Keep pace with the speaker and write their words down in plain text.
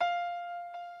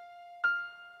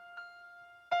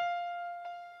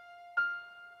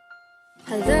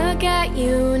I look at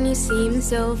you and you seem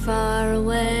so far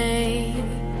away.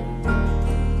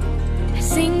 I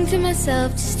sing to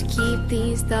myself just to keep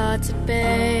these thoughts at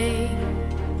bay.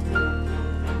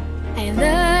 I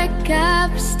look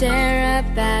up, stare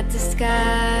up at the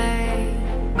sky.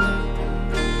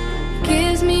 It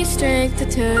gives me strength to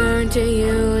turn to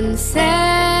you and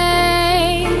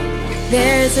say,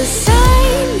 there's a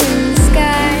sign